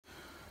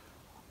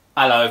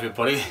Hello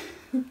everybody.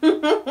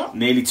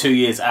 Nearly 2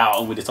 years out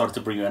and we decided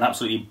to bring you an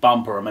absolutely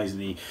bumper,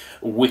 amazingly,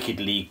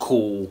 wickedly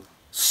cool,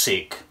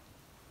 sick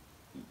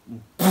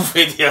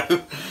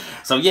video.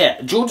 So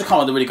yeah, George come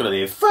up with a really good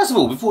idea. First of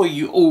all, before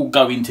you all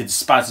go into the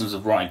spasms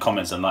of writing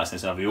comments and likes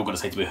and stuff, you're all going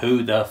to say to me,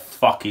 who the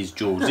fuck is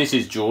George? This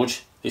is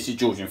George. This is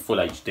George in full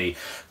HD.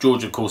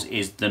 George, of course,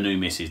 is the new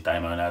Mrs.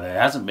 Damo. Now, there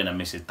hasn't been a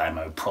Mrs.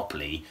 Damo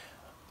properly.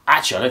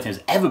 Actually, I don't think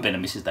there's ever been a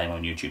Mrs. Damo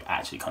on YouTube,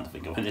 actually, come to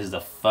think of it. This is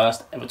the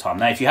first ever time.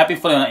 Now, if you have been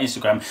following on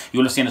Instagram,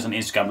 you'll have seen us on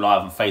Instagram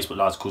Live and Facebook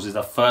Live. Of course, this is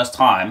the first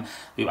time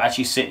we were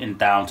actually sitting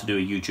down to do a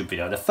YouTube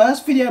video. The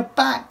first video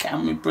back,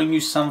 and we bring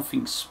you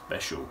something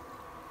special.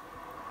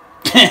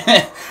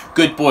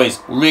 Good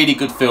boys, really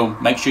good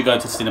film. Make sure you go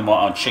to cinema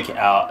and check it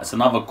out. It's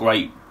another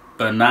great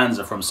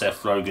bonanza from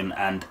Seth Rogen,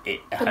 and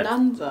it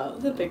bonanza,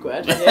 that's a big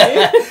word for you.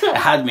 it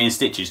had me in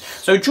stitches.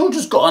 So George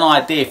has got an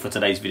idea for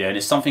today's video, and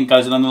it's something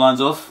goes along the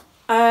lines of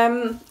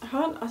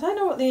I don't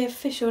know what the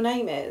official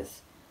name is.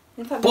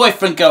 In fact,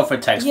 boyfriend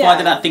girlfriend tags. Yeah.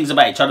 Finding out things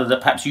about each other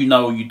that perhaps you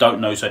know or you don't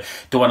know. So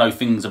do I know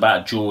things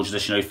about George?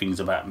 Does she know things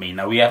about me?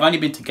 Now we have only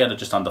been together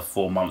just under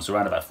 4 months,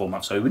 around about 4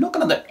 months, so we're not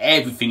going to know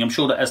everything. I'm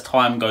sure that as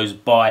time goes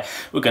by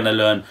we're going to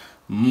learn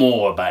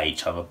more about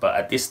each other, but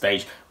at this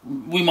stage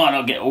we might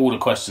not get all the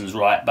questions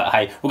right, but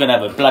hey, we're gonna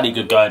have a bloody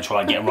good go and try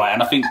and get them right.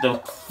 And I think the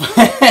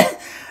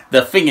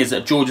the thing is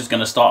that George is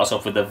going to start us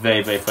off with the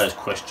very first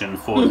question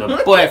for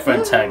the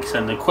boyfriend tags,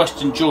 and the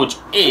question, George,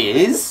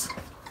 is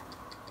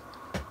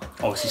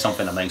obviously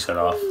something that makes her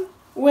laugh.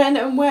 When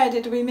and where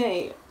did we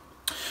meet?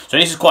 So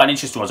this is quite an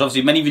interesting one. So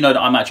obviously many of you know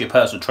that I'm actually a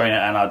personal trainer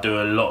and I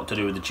do a lot to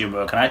do with the gym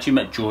work. And I actually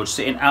met George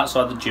sitting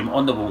outside the gym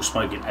on the wall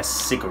smoking a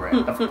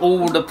cigarette. Of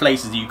all the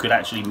places that you could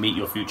actually meet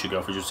your future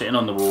girlfriend, you're sitting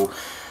on the wall,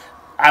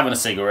 having a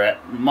cigarette,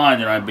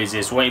 minding your own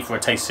business, waiting for a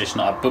taste session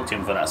that I booked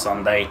in for that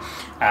Sunday.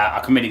 I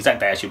can remember the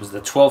exact day actually. It was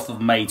the 12th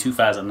of May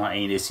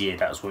 2019 this year.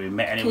 That was where we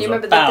met. And Can you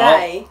remember the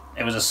day?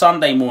 It was a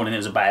Sunday morning. It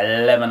was about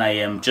 11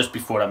 AM. Just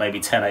before that, maybe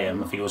 10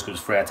 AM. I think it was because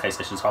it was 3-hour taste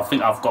session. So I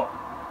think I've got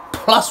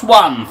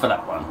 +1 for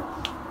that one.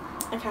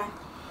 Okay.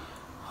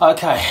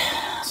 Okay,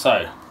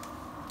 so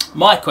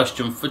my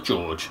question for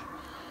George: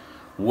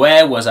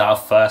 where was our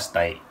first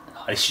date?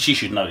 She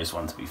should know this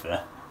one, to be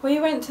fair. Well,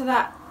 you went to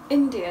that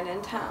Indian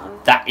in town.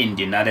 That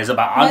Indian. Now there's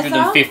about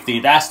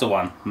 150. That's the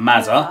one.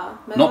 Meza.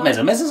 Not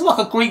Meza. Meza's like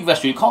a Greek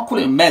restaurant. You can't call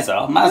it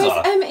Meza.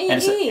 Meza.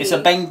 M-E-E. It's a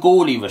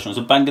Bengali restaurant.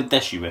 It's a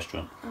Bangladeshi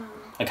restaurant.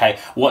 Okay.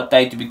 What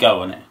day did we go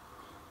on it?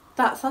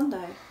 That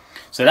Sunday.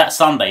 So that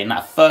Sunday, in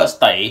that first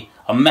day,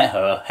 I met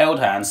her, held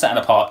hands, sat in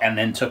the park, and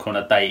then took her on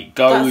a date.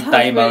 Go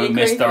Damo, really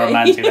Mr.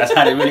 Romantic. That's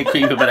how it really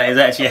creepy, but that is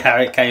actually how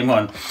it came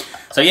on.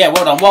 So yeah,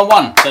 well done,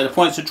 1-1. So the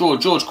points to draw.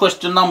 George,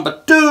 question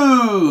number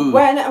 2.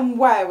 When and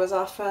where was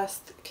our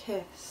first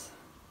kiss?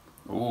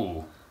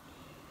 Ooh.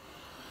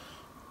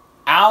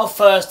 Our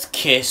first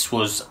kiss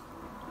was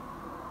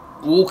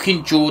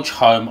walking George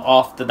home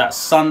after that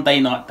Sunday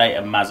night date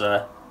at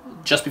Mazza,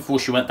 just before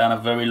she went down a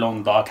very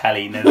long dark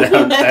alley near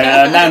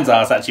Nan's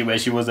house, actually, where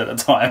she was at the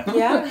time.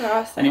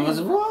 Yeah, and it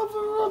was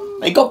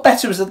rather... it got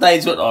better as the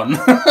days went on.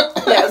 Yeah,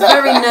 I was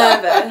very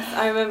nervous.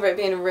 I remember it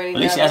being really nervous.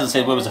 At least she hasn't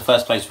said where was the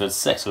first place we had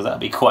sex, because that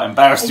would be quite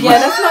embarrassing. Yeah,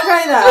 let's not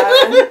go there.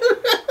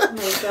 Oh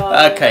my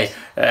God. Okay,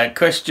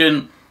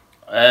 question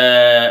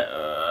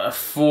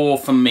 4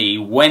 for me.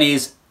 When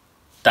is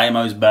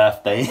Damo's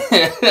birthday?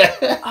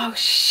 Oh,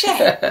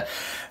 shit.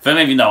 For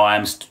many of you know, I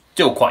am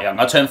still quite young.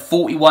 I turned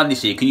 41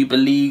 this year. Can you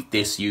believe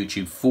this,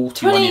 YouTube?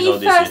 41 years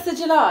old this year. 21st of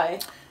July.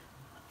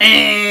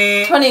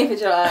 20th of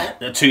July.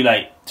 Too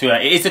late. Too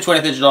late. It is the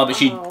 20th of July, but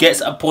she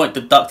gets a point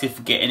deducted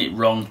for getting it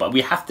wrong. But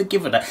we have to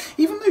give her that.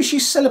 Even though she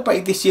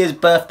celebrated this year's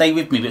birthday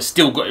with me, but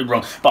still got it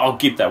wrong. But I'll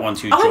give that one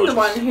to you, George. I'm the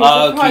one who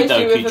surprised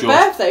you with a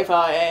birthday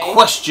party.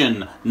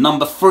 Question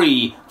number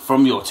 3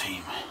 from your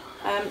team.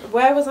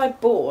 Where was I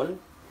born?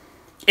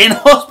 In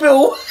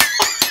hospital.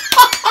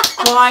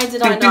 Why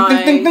did I know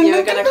you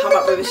were going to come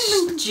up with a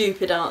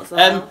stupid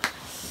answer?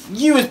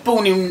 You was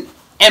born in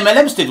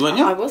MLMstead, weren't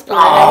you? I was born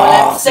in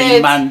MLMstead.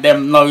 See, man,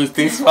 them knows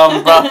this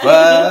one,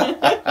 brother.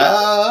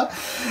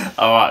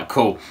 Alright,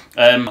 cool.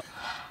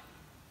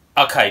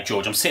 Okay,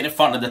 George, I'm sitting in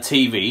front of the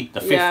TV, the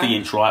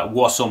 50-inch, right?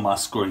 What's on my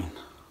screen?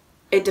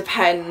 It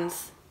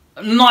depends.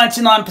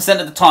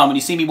 99% of the time when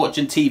you see me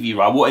watching TV,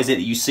 right, what is it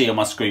that you see on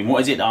my screen? What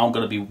is it that I'm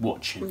going to be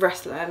watching?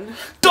 Wrestling.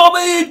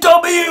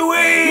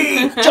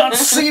 WWE! John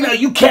Cena,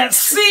 you can't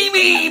see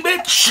me,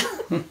 bitch!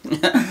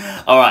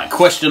 Alright,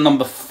 question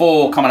number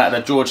 4 coming out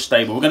of the George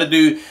stable. We're gonna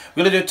do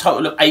a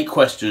total of 8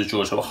 questions,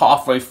 George. So we're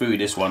halfway through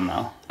this one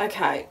now.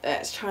 Okay,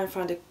 let's try and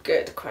find a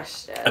good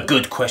question. A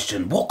good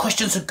question. What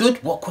questions are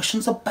good? What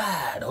questions are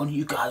bad? Only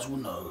you guys will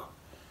know.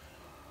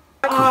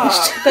 Oh,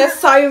 there's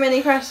so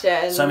many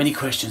questions. So many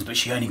questions, but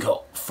she only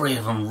got 3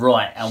 of them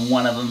right and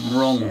 1 of them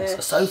wrong.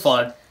 So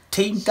far,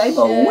 Team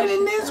Damo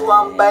winning this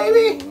one,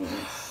 baby.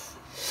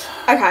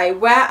 Okay,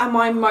 where am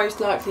I most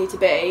likely to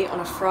be on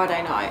a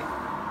Friday night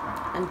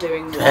and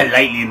doing what?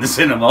 Lately in the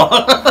cinema.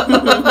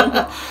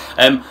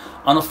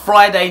 On a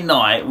Friday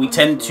night, we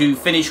tend to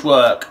finish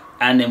work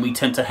and then we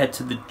tend to head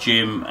to the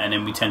gym, and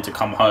then we tend to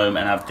come home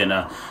and have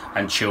dinner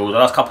and chill. The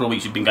last couple of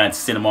weeks we've been going to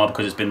cinema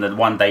because it's been the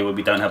one day where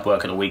we don't have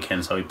work at the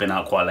weekend, so we've been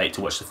out quite late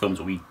to watch the films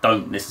that we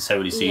don't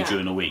necessarily see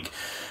during the week.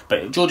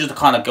 But Georgia's the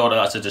kind of girl that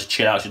likes to just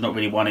chill out. She's not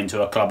really one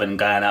into a club and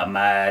going out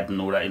mad and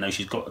all that. You know,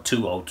 she's got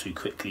too old too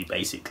quickly,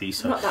 basically.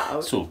 So not that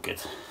old. It's all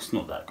good. It's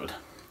not that good.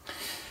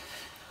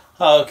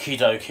 Okie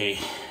dokie.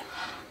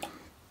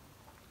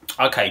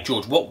 Okay,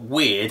 George, what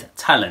weird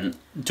talent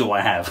do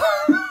I have?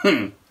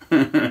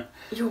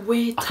 Your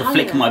weird talent. I can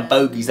flick my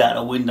bogies out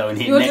the window and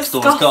hit You're next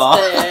door's car.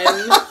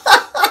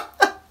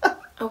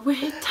 A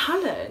weird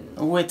talent.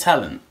 A weird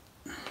talent.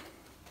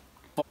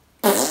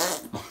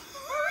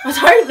 I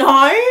don't know.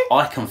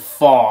 I can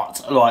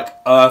fart like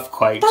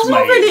earthquakes, That's mate.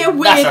 not really a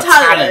weird That's a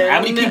talent.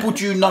 How many people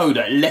do you know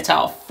that let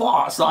out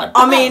farts like that,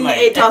 I mean,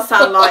 mate? it does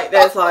sound like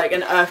there's like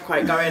an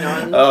earthquake going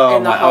on in the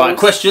whole Alright,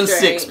 question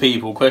street. 6,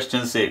 people.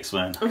 Question 6,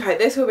 man. Okay,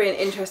 this will be an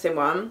interesting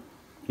one.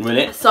 Will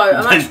it? So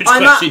I'm at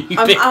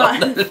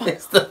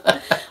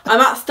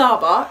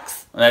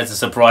Starbucks. There's a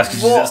surprise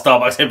because she's at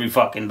Starbucks every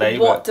fucking day.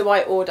 What do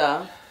I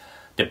order?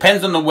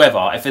 Depends on the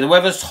weather. If the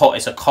weather's hot,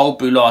 it's a cold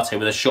brew latte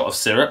with a shot of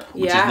syrup,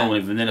 which is normally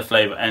vanilla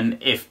flavour. And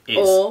if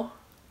it's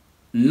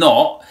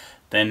not,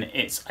 then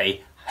it's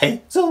a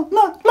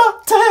hazelnut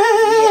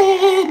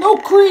latte, no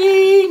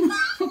cream.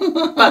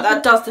 But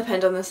that does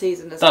depend on the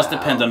season as well. Does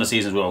depend on the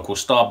season as well. Of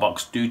course,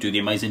 Starbucks do the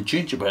amazing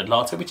gingerbread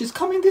latte, which is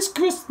coming this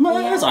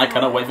Christmas. Yeah. I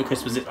cannot wait for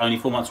Christmas. It's only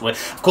 4 months away.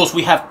 Of course,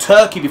 we have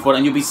turkey before that,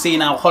 and you'll be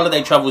seeing our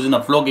holiday travels in a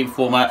vlogging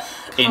format.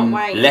 In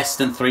less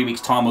than 3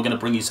 weeks' time, we're going to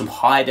bring you some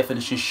high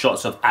definition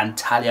shots of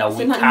Antalya.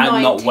 We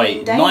cannot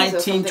wait.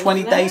 19,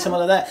 20 days, something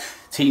like that.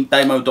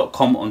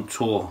 TeamDemo.com on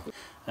tour.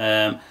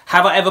 Have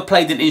I ever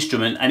played an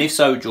instrument? And if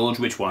so, George,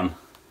 which one?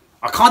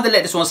 I kind of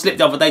let this one slip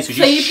the other day, so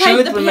you should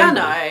played the remember.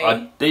 piano?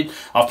 I did.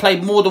 I've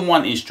played more than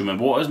one instrument.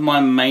 What was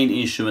my main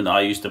instrument that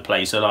I used to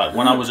play? So, like,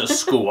 when I was at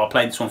school, I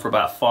played this one for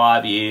about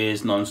 5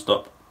 years,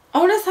 non-stop. I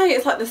want to say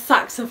it's like the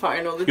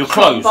saxophone or the You're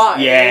trombone. close.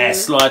 Yeah,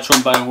 slide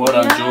trombone. Well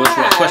done, George.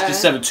 Right, question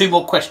 7. 2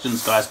 more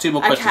questions, guys. 2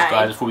 more questions,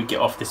 guys, before we get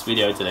off this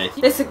video today.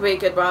 This would be a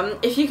good one.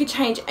 If you could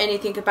change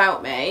anything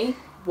about me,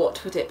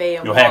 what would it be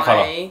and your why? hair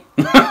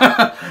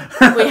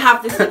colour. We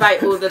have this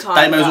debate all the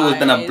time. Damo's always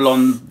been a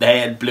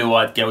blonde-haired,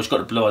 blue-eyed girl. She's got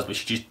the blue eyes, but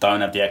she just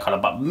don't have the hair colour.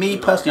 But me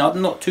personally,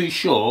 I'm not too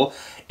sure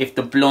if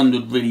the blonde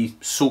would really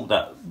sort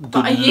that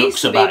good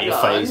looks about your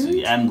face,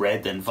 and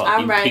red and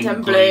fucking pink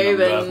and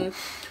blue and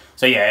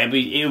so yeah,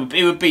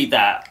 it would be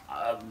that.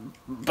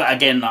 But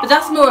again, but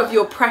that's more of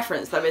your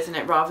preference, though, isn't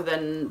it? Rather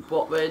than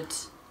what would.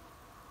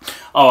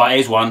 All right,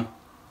 here's one.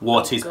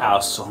 What is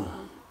our song?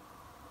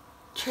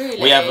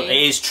 Truly.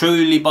 It is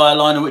Truly by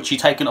Lionel Richie,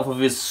 taken off of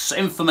his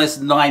infamous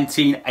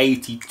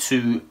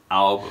 1982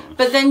 album.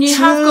 But then you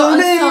have got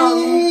a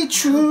song.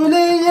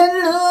 Truly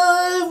in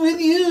love with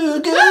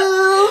you,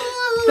 girl.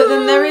 But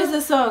then there is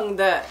a song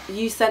that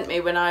you sent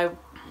me when I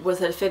was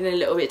feeling a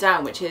little bit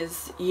down, which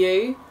is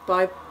You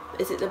by,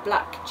 is it the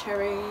Blackstone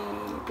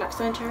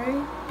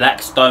Cherry?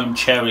 Blackstone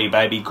Cherry,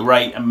 baby.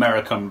 Great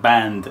American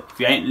band. If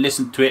you ain't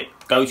listened to it,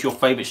 go to your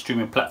favourite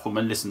streaming platform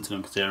and listen to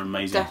them because they're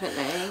amazing.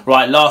 Definitely.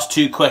 Right, last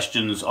 2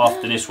 questions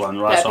after this one.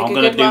 Right, so I'm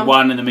going to do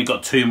one and then we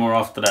got 2 more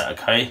after that,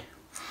 okay?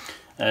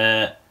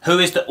 Who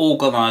is the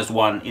organised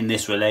one in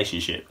this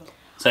relationship?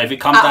 So if it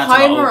comes down to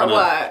home or at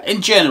work?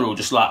 In general,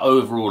 just like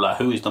overall, like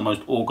who is the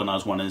most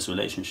organised one in this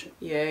relationship?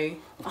 You.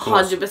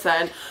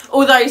 100%.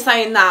 Although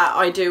saying that,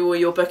 I do all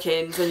your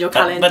bookings and your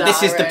calendar. But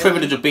this is the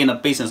privilege of being a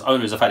business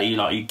owner, is the fact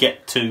that you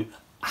get to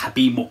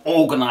be more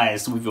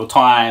organised with your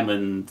time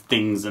and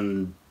things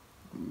and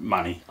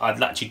money. I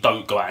actually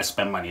don't go out and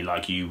spend money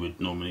like you would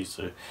normally.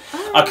 So,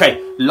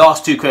 okay,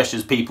 last 2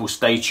 questions, people.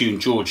 Stay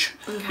tuned, George.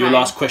 Okay. Your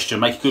last question.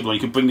 Make a good one.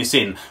 You can bring this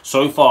in.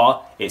 So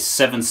far, it's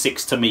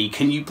 7-6 to me.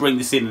 Can you bring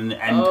this in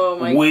and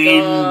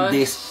win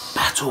this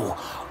battle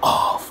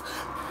of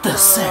the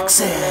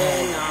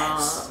sexes?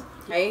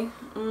 Okay.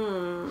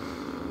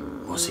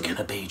 What's it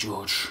gonna be,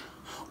 George?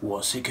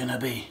 What's it gonna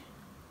be?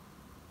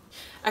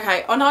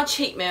 Okay, on our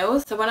cheat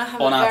meals, so when I have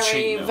a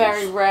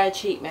very rare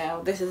cheat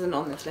meal, this isn't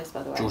on this list,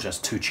 by the way. George has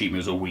 2 cheat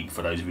meals a week,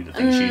 for those of you that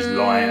think she's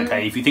lying.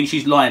 Okay, if you think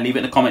she's lying, leave it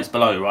in the comments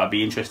below, right? I'd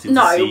be interested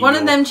to see. No, one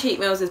of them cheat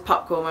meals is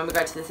popcorn when we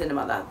go to the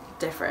cinema, that's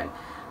different.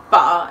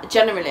 But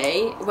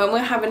generally, when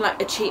we're having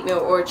like a cheat meal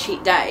or a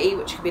cheat day,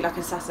 which could be like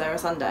a Saturday or a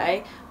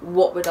Sunday,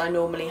 what would I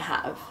normally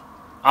have?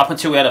 Up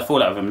until we had a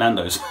fallout with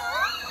Nando's.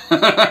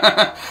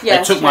 Yeah,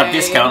 they took my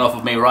discount off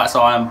of me, right? So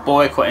I am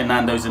boycotting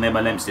Nando's in Emma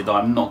Lemstead.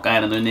 I'm not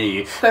going anywhere near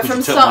you. But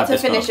from start to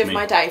finish of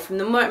my day, from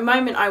the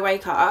moment I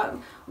wake up,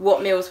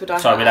 what meals would I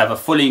have? So we'd have a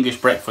full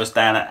English breakfast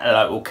down at a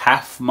local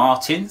Cafe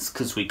Martin's,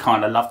 because we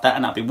kind of love that,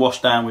 and that'd be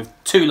washed down with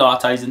 2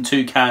 lattes and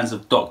 2 cans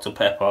of Dr.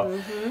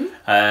 Pepper.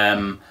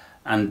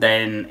 And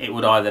then it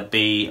would either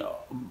be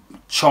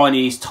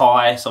Chinese,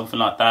 Thai, something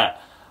like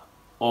that,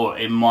 or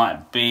it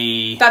might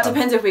be... That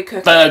depends if we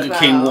cook Burger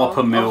King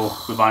Whopper meal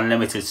with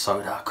unlimited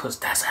soda, because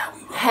that's how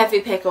we roll.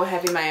 Heavy pickle,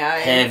 heavy mayo.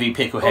 Heavy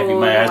pickle, heavy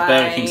mayo. As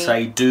Burger King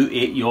say, do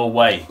it your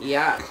way.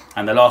 Yeah.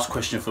 And the last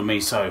question for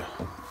me, so...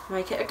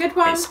 Make it a good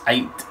one.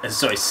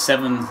 It's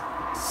 7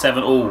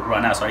 7-all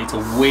right now, so I need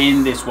to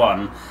win this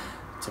one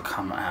to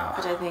come out.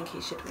 I don't think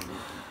he should win it.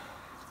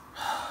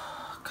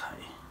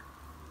 Okay.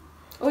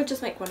 Or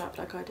just make one up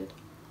like I did.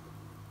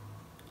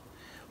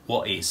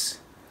 What is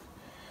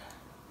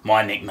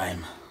my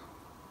nickname?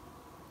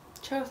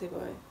 Chelsea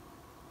boy.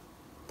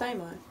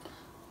 Damo.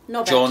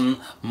 Not John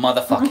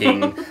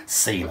motherfucking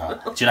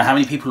Cena. Do you know how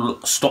many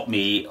people stop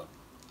me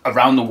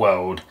around the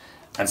world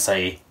and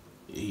say,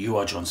 you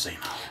are John Cena?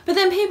 But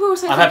then people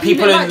also... I've had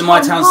people in my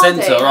town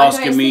centre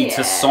asking me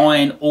to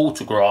sign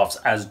autographs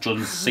as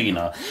John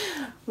Cena.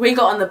 We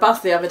got on the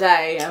bus the other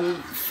day and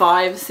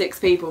 5, 6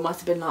 people must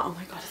have been like, oh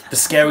my god. The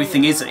scary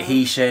thing is that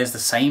he shares the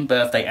same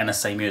birthday and the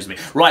same year as me.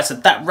 Right, so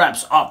that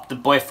wraps up the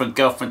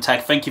boyfriend-girlfriend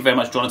tag. Thank you very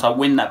much, Jonathan. I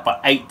win that by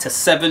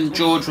 8-7.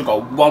 George, we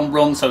got 1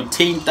 wrong, so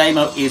Team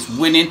Damo is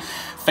winning.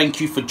 Thank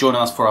you for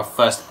joining us for our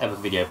first ever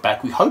video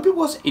back. We hope it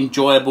was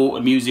enjoyable,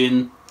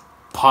 amusing,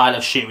 pile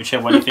of shit,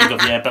 whichever one you think of.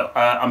 Yeah, but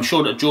I'm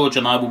sure that George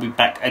and I will be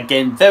back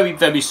again very,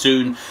 very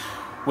soon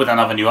with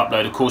another new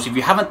upload. Of course, if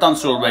you haven't done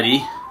so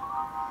already,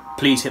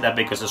 please hit that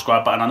big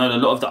subscribe button. I know a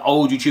lot of the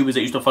old YouTubers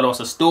that used to follow us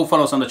are still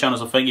following us on the channel,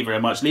 so thank you very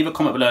much. Leave a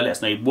comment below, let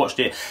us know you watched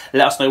it.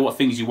 Let us know what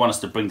things you want us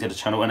to bring to the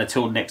channel. And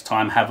until next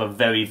time, have a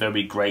very,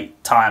 very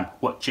great time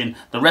watching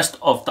the rest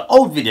of the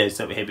old videos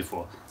that were here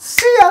before.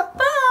 See ya!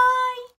 Bye!